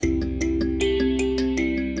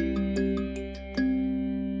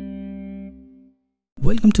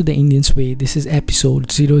Welcome to the Indian's Way. This is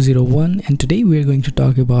episode 001 and today we are going to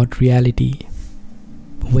talk about reality.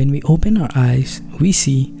 When we open our eyes, we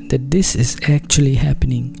see that this is actually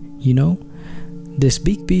happening. You know, this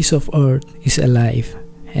big piece of earth is alive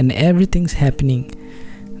and everything's happening.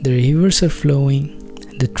 The rivers are flowing,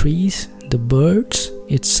 the trees, the birds,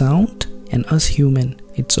 its sound, and us human.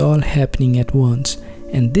 It's all happening at once,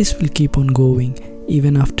 and this will keep on going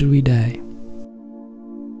even after we die.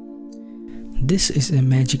 This is a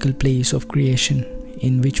magical place of creation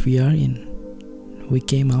in which we are in. We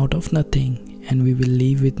came out of nothing and we will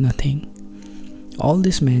leave with nothing. All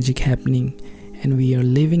this magic happening and we are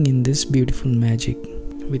living in this beautiful magic.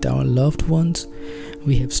 With our loved ones,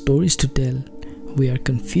 we have stories to tell. We are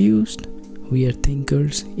confused. We are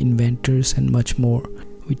thinkers, inventors, and much more.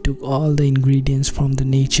 We took all the ingredients from the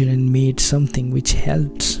nature and made something which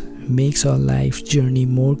makes our life journey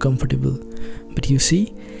more comfortable. But you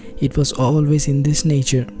see, it was always in this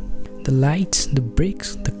nature. The lights, the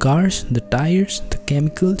bricks, the cars, the tires, the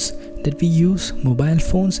chemicals that we use, mobile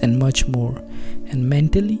phones, and much more. And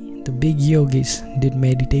mentally, the big yogis did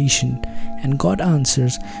meditation and got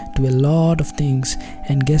answers to a lot of things.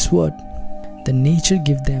 And guess what? The nature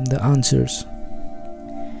gave them the answers.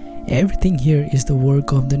 Everything here is the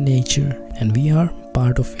work of the nature and we are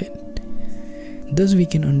part of it. Thus we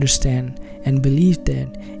can understand and believe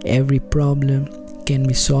that every problem can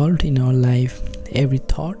be solved in our life. Every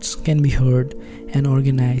thoughts can be heard and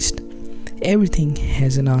organized. Everything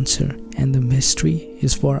has an answer and the mystery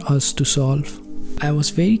is for us to solve. I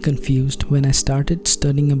was very confused when I started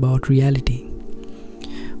studying about reality.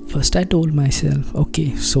 First I told myself,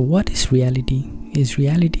 okay, so what is reality? Is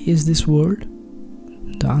reality this world?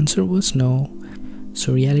 The answer was no.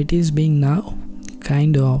 So reality is being now?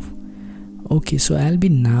 Kind of. Okay, so I'll be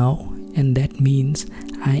now and that means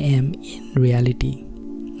I am in reality.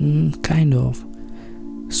 Kind of.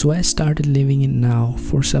 So I started living in now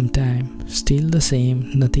for some time. Still the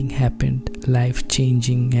same, nothing happened, life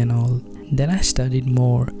changing and all. Then I studied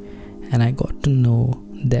more and I got to know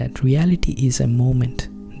that reality is a moment.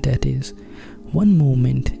 That is, one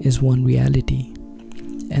moment is one reality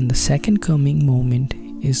and the second coming moment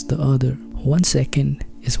is the other. 1 second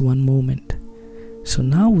is one moment. So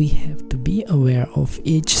now we have to be aware of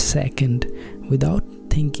each second without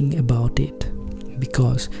thinking about it.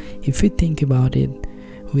 Because if we think about it,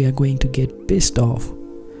 we are going to get pissed off.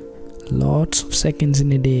 Lots of seconds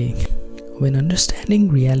in a day. When understanding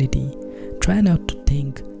reality, try not to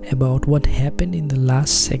think about what happened in the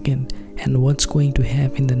last second and what's going to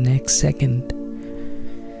happen in the next second.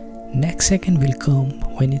 Next second will come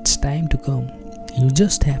when it's time to come. You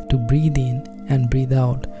just have to breathe in and breathe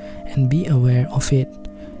out and be aware of it.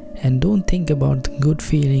 And don't think about the good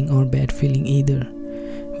feeling or bad feeling either,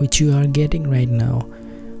 which you are getting right now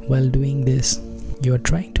while doing this. You are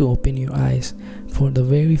trying to open your eyes for the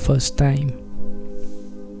very first time.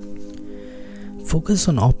 Focus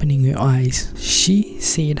on opening your eyes. She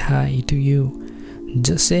said hi to you.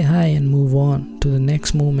 Just say hi and move on to the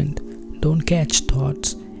next moment. Don't catch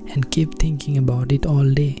thoughts and keep thinking about it all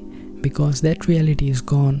day, because that reality is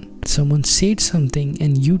gone. Someone said something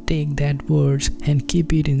and you take that words and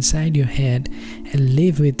keep it inside your head and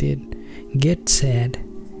live with it. Get sad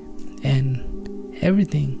and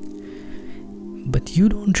everything. But you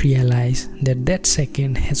don't realize that that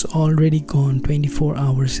second has already gone 24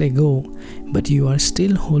 hours ago, but you are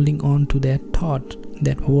still holding on to that thought,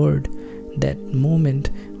 that word, that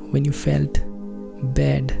moment when you felt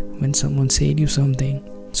bad when someone said you something.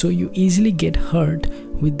 So you easily get hurt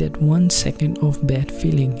with that 1 second of bad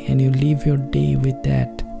feeling and you live your day with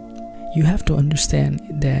that. You have to understand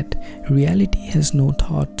that reality has no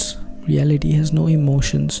thoughts. Reality has no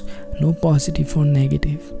emotions, no positive or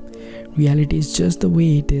negative. Reality is just the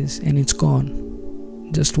way it is and it's gone.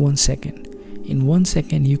 Just 1 second. In 1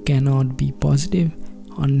 second you cannot be positive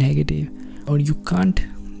or negative, or you can't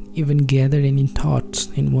even gather any thoughts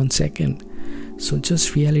in 1 second. So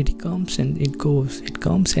just reality comes and it goes. It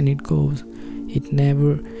comes and it goes. It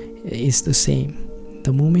never is the same.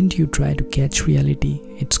 The moment you try to catch reality,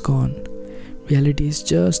 it's gone. Reality is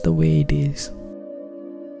just the way it is.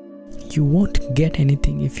 You won't get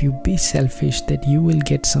anything if you be selfish that you will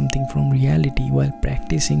get something from reality while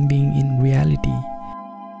practicing being in reality.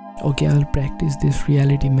 Okay, I'll practice this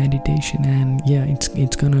reality meditation and yeah,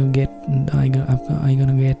 it's gonna get I'm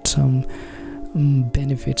gonna get some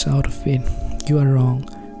benefits out of it. You are wrong,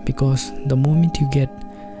 because the moment you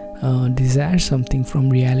desire something from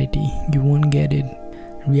reality, you won't get it.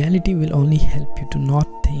 Reality will only help you to not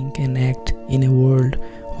think and act in a world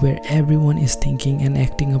where everyone is thinking and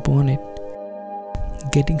acting upon it.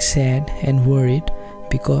 Getting sad and worried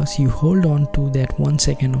because you hold on to that 1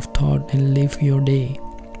 second of thought and live your day.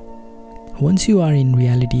 Once you are in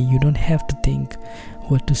reality, you don't have to think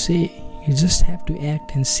what to say. You just have to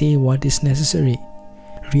act and say what is necessary.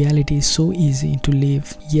 Reality is so easy to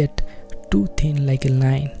live, yet too thin like a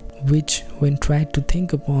line, which when tried to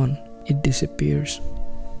think upon, it disappears.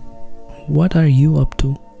 What are you up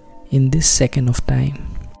to in this second of time?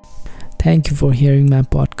 Thank you for hearing my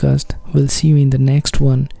podcast. We'll see you in the next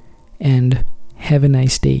one, and have a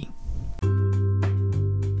nice day.